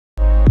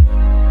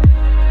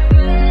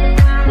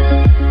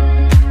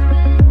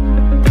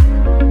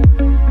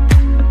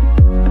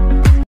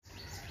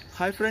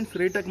Hi friends,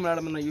 റീടെക്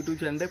Malayalam എന്ന YouTube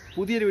ചാനലിൻ്റെ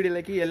പുതിയൊരു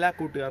വീഡിയോയിലേക്ക് എല്ലാ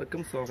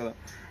കൂട്ടുകാർക്കും സ്വാഗതം.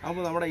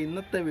 അപ്പോൾ നമ്മുടെ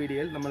ഇന്നത്തെ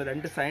വീഡിയോയിൽ നമ്മൾ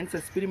രണ്ട് സയൻസ്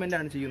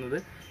എക്സ്പെരിമെൻ്റാണ് ചെയ്യുന്നത്.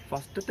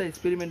 ഫസ്റ്റത്തെ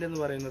എക്സ്പെരിമെൻ്റ് എന്ന്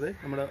പറയുന്നത്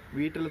നമ്മുടെ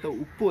വീട്ടിലത്തെ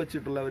ഉപ്പ്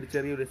വെച്ചിട്ടുള്ള ഒരു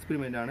ചെറിയൊരു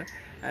എക്സ്പെരിമെൻ്റാണ്.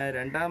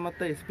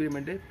 രണ്ടാമത്തെ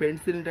എക്സ്പെരിമെൻറ്റ്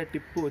പെൻസിലിൻ്റെ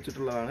ടിപ്പ്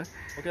വെച്ചിട്ടുള്ളതാണ്.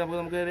 ഓക്കെ, അപ്പോൾ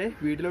നമുക്ക്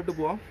വീഡിയോയിലോട്ട്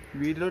പോകാം.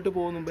 വീഡിയോയിലോട്ട്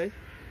പോകുന്ന മുമ്പേ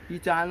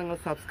ഈ ചാനൽ നിങ്ങൾ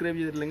സബ്സ്ക്രൈബ്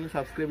ചെയ്തിട്ടില്ലെങ്കിൽ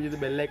സബ്സ്ക്രൈബ് ചെയ്ത്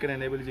ബെല്ലൈക്കൺ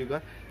എനേബിൾ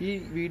ചെയ്യുക. ഈ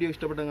വീഡിയോ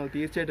ഇഷ്ടപ്പെട്ടെങ്കിൽ നിങ്ങൾ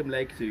തീർച്ചയായിട്ടും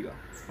ലൈക്ക് ചെയ്യുക.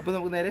 അപ്പോൾ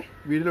നമുക്ക് നേരെ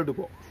വീഡിയോയിലോട്ട്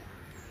പോകാം.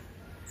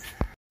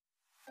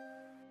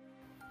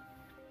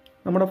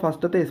 നമ്മുടെ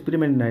ഫസ്റ്റത്തെ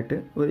എക്സ്പെരിമെൻറ്റിനായിട്ട്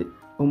ഒരു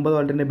 9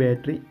 വോൾട്ടിൻ്റെ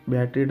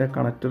ബാറ്ററിയുടെ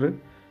കണക്ടർ,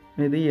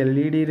 ഇത്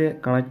LED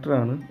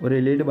കണക്ടറാണ്. ഒരു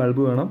LED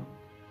ബൾബ് വേണം,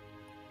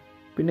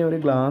 പിന്നെ ഒരു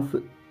ഗ്ലാസ്,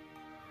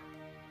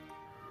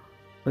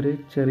 ഒരു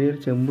ചെറിയൊരു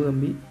ചെമ്പ്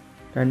കമ്പി,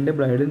 2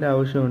 ബ്ലൈഡിൻ്റെ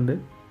ആവശ്യമുണ്ട്,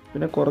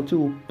 പിന്നെ കുറച്ച്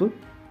ഉപ്പ്,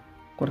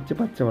 കുറച്ച്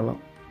പച്ചവെള്ളം.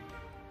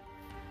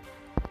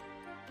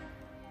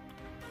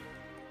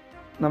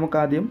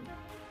 നമുക്കാദ്യം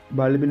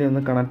ബൾബിനെ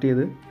ഒന്ന് കണക്ട്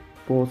ചെയ്ത്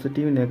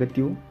പോസിറ്റീവും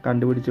നെഗറ്റീവും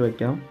കണ്ടുപിടിച്ച്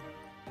വയ്ക്കാം.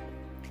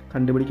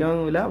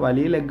 കണ്ടുപിടിക്കാനൊന്നുമില്ല,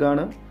 വലിയ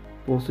ലെഗാണ്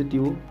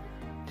പോസിറ്റീവ്,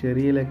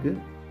 ചെറിയ ലെഗ്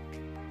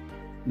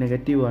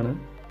നെഗറ്റീവാണ്.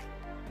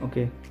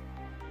 ഓക്കെ,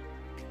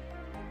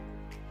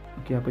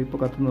 അപ്പോൾ ഇപ്പോൾ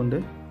കത്തുന്നുണ്ട്.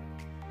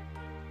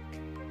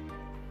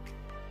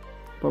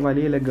 ഇപ്പോൾ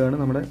വലിയ ലെഗാണ്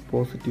നമ്മുടെ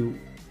പോസിറ്റീവ്.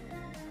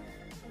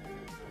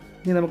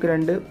 ഇനി നമുക്ക്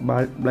 2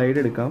 ബ്ലൈഡ്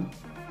എടുക്കാം.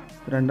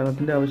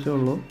 2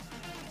 ആവശ്യമുള്ളൂ.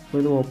 അപ്പോൾ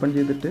ഇത് ഓപ്പൺ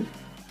ചെയ്തിട്ട്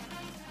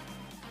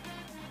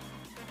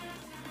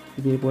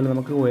ഇതേപോലെ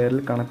നമുക്ക്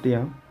വയറിൽ കണക്ട്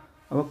ചെയ്യാം.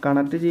 അപ്പോൾ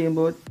കണക്ട്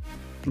ചെയ്യുമ്പോൾ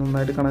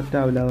നന്നായിട്ട് കണക്റ്റ്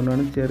ആവില്ല,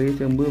 അതുകൊണ്ടാണ് ചെറിയ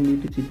ചെമ്പ്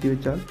കമ്പിയിട്ട് ചുറ്റി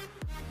വെച്ചാൽ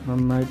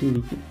നന്നായിട്ട്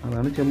ഇരിക്കും.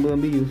 അതാണ് ചെമ്പ്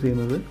കമ്പി യൂസ്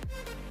ചെയ്യുന്നത്.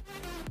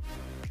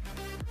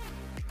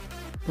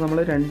 അപ്പോൾ നമ്മൾ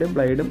 2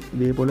 ബ്ലൈഡും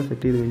ഇതേപോലെ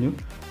സെറ്റ് ചെയ്ത് കഴിഞ്ഞു.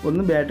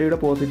 ഒന്ന് ബാറ്ററിയുടെ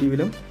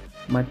പോസിറ്റീവിലും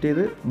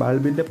മറ്റേത്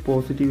ബൾബിൻ്റെ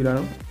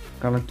പോസിറ്റീവിലാണ്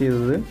കണക്ട്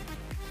ചെയ്തത്.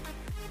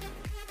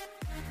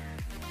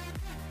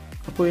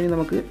 അപ്പോൾ ഇനി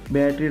നമുക്ക്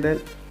ബാറ്ററിയുടെ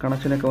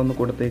കണക്ഷനൊക്കെ ഒന്ന്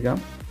കൊടുത്തേക്കാം.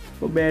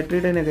 അപ്പോൾ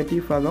ബാറ്ററിയുടെ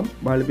നെഗറ്റീവ് ഭാഗം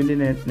ബൾബിൻ്റെ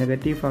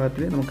നെഗറ്റീവ്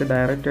ഭാഗത്തിൽ നമുക്ക്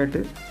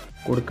ഡയറക്റ്റായിട്ട്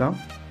കൊടുക്കാം.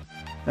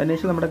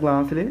 അതിനുശേഷം നമ്മുടെ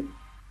ഗ്ലാസ്സിൽ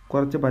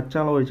കുറച്ച്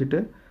പച്ചവെള്ളം ഒഴിച്ചിട്ട്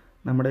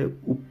നമ്മുടെ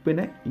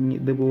ഉപ്പിനെ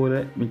ഇതുപോലെ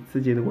മിക്സ്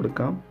ചെയ്ത്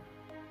കൊടുക്കാം.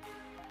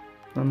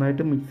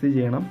 നന്നായിട്ട് മിക്സ്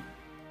ചെയ്യണം.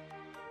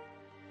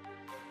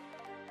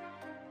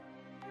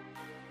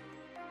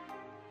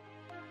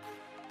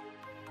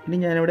 ഇനി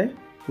ഞാനിവിടെ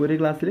ഒരു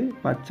ഗ്ലാസ്സിൽ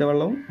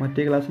പച്ചവെള്ളവും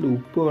മറ്റേ ഗ്ലാസ്സിൽ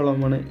ഉപ്പ്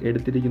വെള്ളവുമാണ്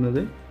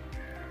എടുത്തിരിക്കുന്നത്.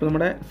 അപ്പോൾ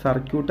നമ്മുടെ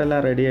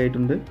സർക്യൂട്ടെല്ലാം റെഡി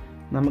ആയിട്ടുണ്ട്.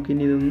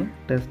 നമുക്കിനി ഇതൊന്ന്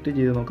ടെസ്റ്റ്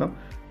ചെയ്ത് നോക്കാം.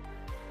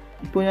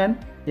 ഇപ്പോൾ ഞാൻ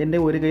എൻ്റെ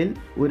ഒരു കയ്യിൽ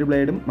ഒരു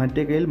ബ്ലേഡും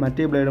മറ്റേ കയ്യിൽ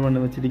മറ്റേ ബ്ലേഡുമാണ്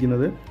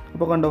വെച്ചിരിക്കുന്നത്.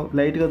 അപ്പോൾ കണ്ടോ,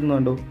 ലൈറ്റ് കത്തുന്നു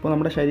കണ്ടോ. അപ്പോൾ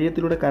നമ്മുടെ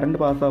ശരീരത്തിലൂടെ കറണ്ട്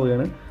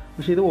പാസ്സാവുകയാണ്.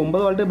 പക്ഷേ ഇത്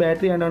 9 വോൾട്ട്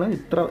ബാറ്ററി ആയിട്ടാണ്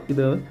ഇത്ര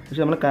ഇത്. പക്ഷേ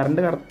നമ്മൾ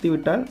കറണ്ട് കടത്തി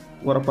വിട്ടാൽ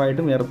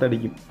ഉറപ്പായിട്ടും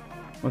എർത്തടിക്കും.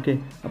 ഓക്കെ,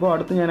 അപ്പോൾ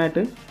അടുത്ത്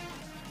ഞാനായിട്ട്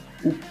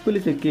ഉപ്പിൽ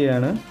ചെക്ക്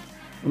ചെയ്യുകയാണ്.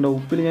 ഉണ്ടോ,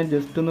 ഉപ്പിൽ ഞാൻ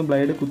ജസ്റ്റ് ഒന്ന്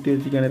ബ്ലേഡ് കുത്തി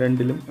വെച്ചിരിക്കുകയാണ്.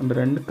 രണ്ടിലും ഉണ്ട്,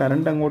 2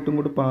 കറണ്ട് അങ്ങോട്ടും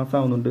ഇങ്ങോട്ടും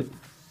പാസ്സാവുന്നുണ്ട്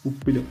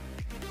ഉപ്പിലും.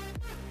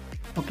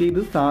 ഓക്കെ,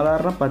 ഇത്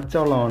സാധാരണ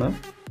പച്ചവെള്ളമാണ്.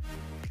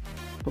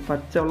 അപ്പോൾ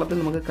പച്ചവെള്ളത്തിൽ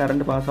നമുക്ക്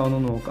കറണ്ട്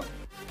പാസ്സാവുന്നതെന്ന് നോക്കാം.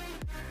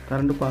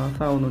 കറണ്ട്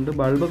പാസ്സാവുന്നുണ്ട്,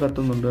 ബൾബ്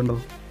കത്തുന്നുണ്ട് കണ്ടോ.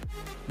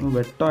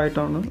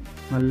 വെട്ടമായിട്ടാണ്,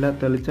 നല്ല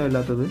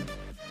തെളിച്ചമില്ലാത്തത്.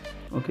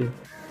 ഓക്കെ,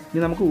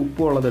 ഇനി നമുക്ക്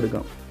ഉപ്പ്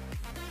വെള്ളത്തെടുക്കാം.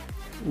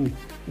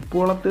 ഉപ്പ്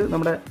വെള്ളത്ത്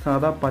നമ്മുടെ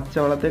സാധാ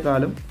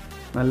പച്ചവെള്ളത്തെക്കാളും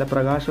നല്ല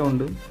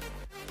പ്രകാശമുണ്ട്.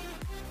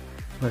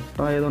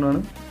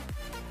 വെട്ടമായതുകൊണ്ടാണ്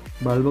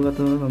ബൾബ്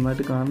കത്തുന്നത്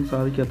നന്നായിട്ട് കാണാൻ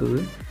സാധിക്കാത്തത്.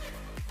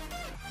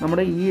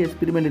 നമ്മുടെ ഈ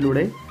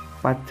എക്സ്പെരിമെൻറ്റിലൂടെ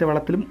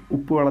പച്ചവെള്ളത്തിലും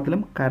ഉപ്പ്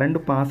വെള്ളത്തിലും കറണ്ട്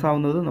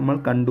പാസ്സാവുന്നത് നമ്മൾ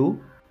കണ്ടു.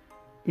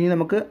 ഇനി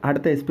നമുക്ക്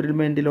അടുത്ത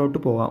എക്സ്പെരിമെൻറ്റിലോട്ട്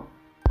പോകാം.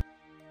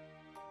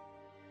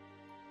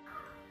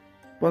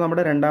 അപ്പോൾ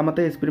നമ്മുടെ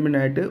രണ്ടാമത്തെ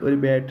എക്സ്പെരിമെൻ്റായിട്ട് ഒരു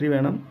ബാറ്ററി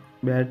വേണം,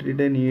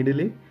 ബാറ്ററിയുടെ നീഡിൽ,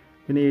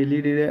 പിന്നെ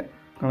LED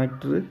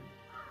കണക്ടർ,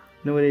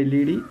 പിന്നെ ഒരു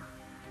LED,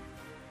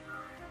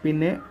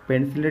 പിന്നെ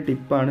പെൻസിലിൻ്റെ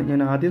ടിപ്പാണ്.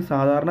 ഞാൻ ആദ്യം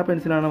സാധാരണ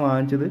പെൻസിലാണ്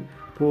വാങ്ങിച്ചത്.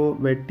 അപ്പോൾ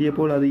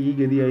വെട്ടിയപ്പോൾ അത് ഈ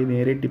ഗതിയായി,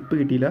 നേരെ ടിപ്പ്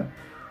കിട്ടിയില്ല.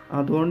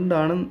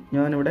 അതുകൊണ്ടാണ്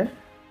ഞാനിവിടെ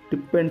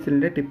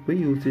പെൻസിലിൻ്റെ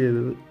ടിപ്പ് യൂസ്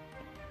ചെയ്തത്.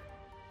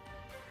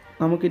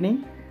 നമുക്കിനി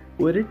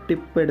ഒരു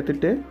ടിപ്പ്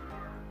എടുത്തിട്ട്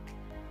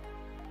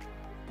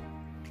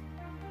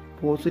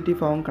പോസിറ്റീവ്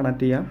ഭാഗം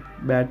കണക്ട് ചെയ്യാം.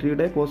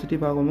 ബാറ്ററിയുടെ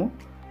പോസിറ്റീവ് ഭാഗമോ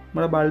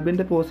നമ്മുടെ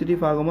ബൾബിൻ്റെ പോസിറ്റീവ്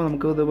ഭാഗമോ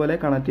നമുക്ക് ഇതുപോലെ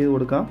കണക്ട് ചെയ്ത്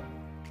കൊടുക്കാം.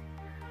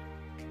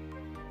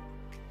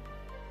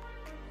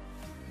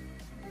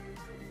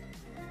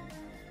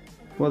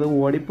 അപ്പോൾ അത്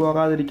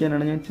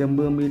ഓടിപ്പോകാതിരിക്കാനാണ് ഞാൻ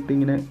ചെമ്പ് കമ്പിയിട്ട്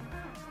ഇങ്ങനെ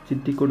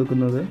ചുറ്റി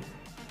കൊടുക്കുന്നത്.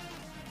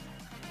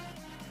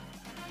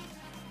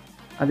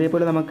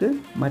 അതേപോലെ നമുക്ക്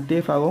മറ്റേ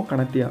ഭാഗവും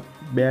കണക്ട് ചെയ്യാം.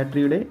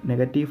 ബാറ്ററിയുടെ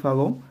നെഗറ്റീവ്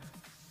ഭാഗവും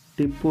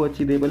ടിപ്പ്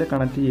വെച്ച് ഇതേപോലെ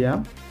കണക്ട് ചെയ്യാം.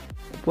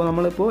 അപ്പോൾ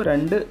നമ്മളിപ്പോൾ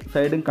 2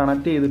 സൈഡും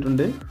കണക്ട്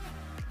ചെയ്തിട്ടുണ്ട്.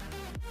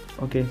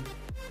 ഓക്കെ,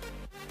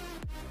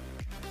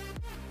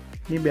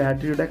 ഈ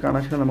ബാറ്ററിയുടെ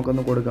കണക്ഷൻ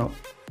നമുക്കൊന്ന് കൊടുക്കാം.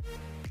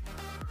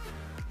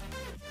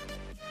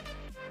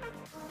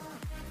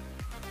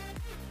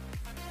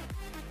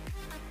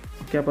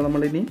 ഓക്കെ, അപ്പോൾ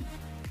നമ്മളിനി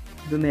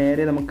ഇത്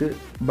നേരെ നമുക്ക്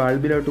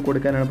ബൾബിലോട്ട്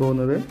കൊടുക്കാനാണ്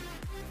പോകുന്നത്.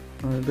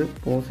 അത്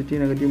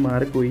പോസിറ്റീവ് നെഗറ്റീവ്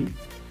മാറിപ്പോയി.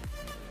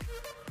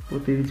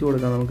 അപ്പോൾ തിരിച്ചു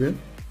കൊടുക്കാം നമുക്ക്.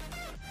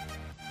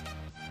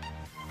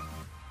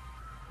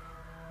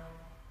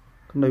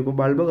 കണ്ടോ, ഇപ്പോൾ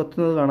ബൾബ്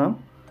കത്തുന്നത് കാണാം.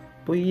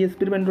 അപ്പോൾ ഈ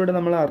എക്സ്പെരിമെൻറ്റിലൂടെ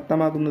നമ്മൾ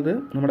അർത്ഥമാക്കുന്നത്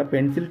നമ്മുടെ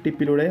പെൻസിൽ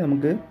ടിപ്പിലൂടെ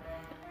നമുക്ക്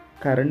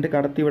കറണ്ട്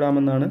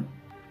കടത്തിവിടാമെന്നാണ്.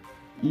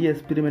 ഈ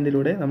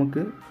എക്സ്പെരിമെൻറ്റിലൂടെ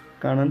നമുക്ക്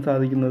കാണാൻ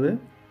സാധിക്കുന്നത്.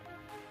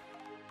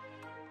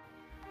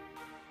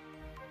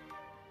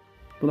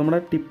 ഇപ്പോൾ നമ്മുടെ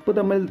ടിപ്പ്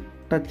തമ്മിൽ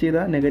ടച്ച്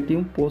ചെയ്താൽ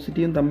നെഗറ്റീവും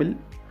പോസിറ്റീവും തമ്മിൽ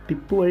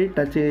ടിപ്പ് വഴി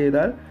ടച്ച്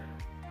ചെയ്താൽ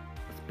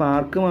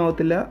സ്പാർക്കും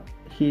ആവത്തില്ല,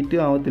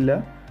 ഹീറ്റും ആവത്തില്ല.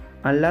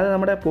 അല്ലാതെ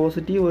നമ്മുടെ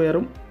പോസിറ്റീവ്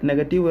വയറും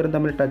നെഗറ്റീവ് വയറും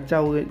തമ്മിൽ ടച്ച്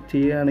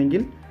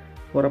ചെയ്യുകയാണെങ്കിൽ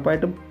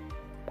ഉറപ്പായിട്ടും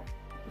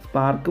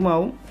സ്പാർക്കും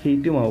ആവും,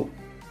 ഹീറ്റും ആവും.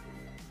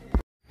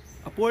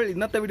 അപ്പോൾ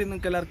ഇന്നത്തെ വീഡിയോ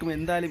നിങ്ങൾക്ക് എല്ലാവർക്കും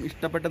എന്തായാലും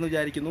ഇഷ്ടപ്പെട്ടെന്ന്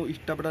വിചാരിക്കുന്നു.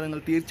 ഇഷ്ടപ്പെട്ടാൽ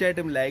നിങ്ങൾ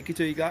തീർച്ചയായിട്ടും ലൈക്ക്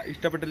ചെയ്യുക,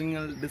 ഇഷ്ടപ്പെട്ടാൽ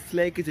നിങ്ങൾ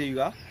ഡിസ്ലൈക്ക്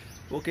ചെയ്യുക.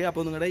 ഓക്കെ,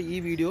 അപ്പോൾ നിങ്ങളുടെ ഈ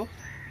വീഡിയോ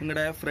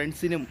നിങ്ങളുടെ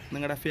ഫ്രണ്ട്സിനും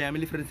നിങ്ങളുടെ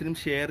ഫാമിലി ഫ്രണ്ട്സിനും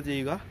ഷെയർ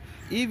ചെയ്യുക.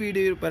 ഈ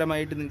വീഡിയോ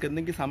പരമായിട്ട് നിങ്ങൾക്ക്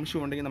എന്തെങ്കിലും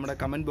സംശയം ഉണ്ടെങ്കിൽ നമ്മുടെ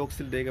കമൻറ്റ്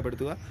ബോക്സിൽ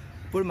രേഖപ്പെടുത്തുക.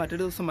 അപ്പോൾ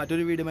മറ്റൊരു ദിവസം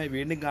മറ്റൊരു വീഡിയോയുമായി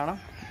വീണ്ടും കാണാം.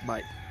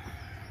 ബൈ.